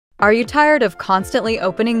Are you tired of constantly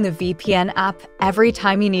opening the VPN app every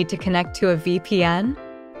time you need to connect to a VPN?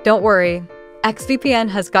 Don't worry, X-VPN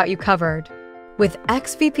has got you covered. With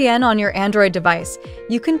X-VPN on your Android device,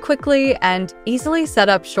 you can quickly and easily set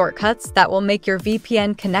up shortcuts that will make your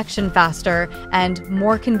VPN connection faster and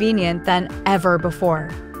more convenient than ever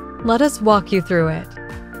before. Let us walk you through it.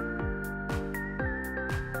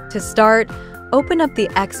 To start, open up the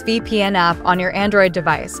X-VPN app on your Android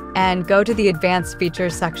device and go to the Advanced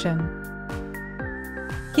Features section.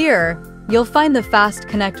 Here, you'll find the Fast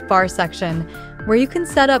Connect bar section, where you can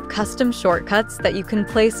set up custom shortcuts that you can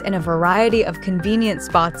place in a variety of convenient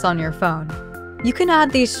spots on your phone. You can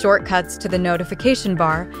add these shortcuts to the notification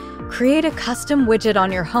bar, create a custom widget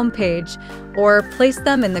on your homepage, or place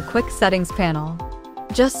them in the Quick Settings panel.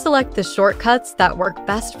 Just select the shortcuts that work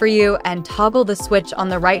best for you and toggle the switch on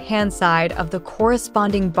the right-hand side of the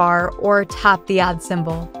corresponding bar or tap the add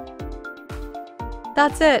symbol.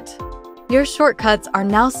 That's it! Your shortcuts are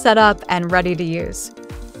now set up and ready to use.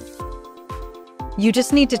 You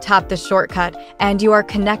just need to tap the shortcut and you are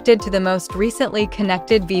connected to the most recently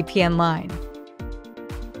connected VPN line.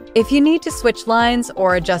 If you need to switch lines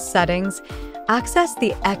or adjust settings, access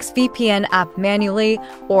the X-VPN app manually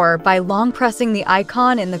or by long pressing the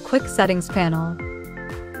icon in the Quick Settings panel.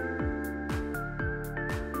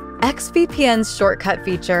 X-VPN's shortcut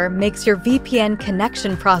feature makes your VPN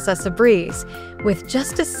connection process a breeze, with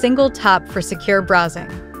just a single tap for secure browsing.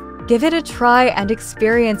 Give it a try and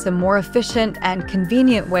experience a more efficient and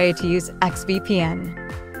convenient way to use X-VPN.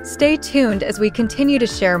 Stay tuned as we continue to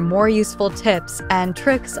share more useful tips and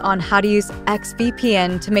tricks on how to use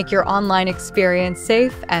X-VPN to make your online experience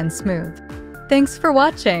safe and smooth. Thanks for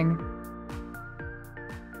watching!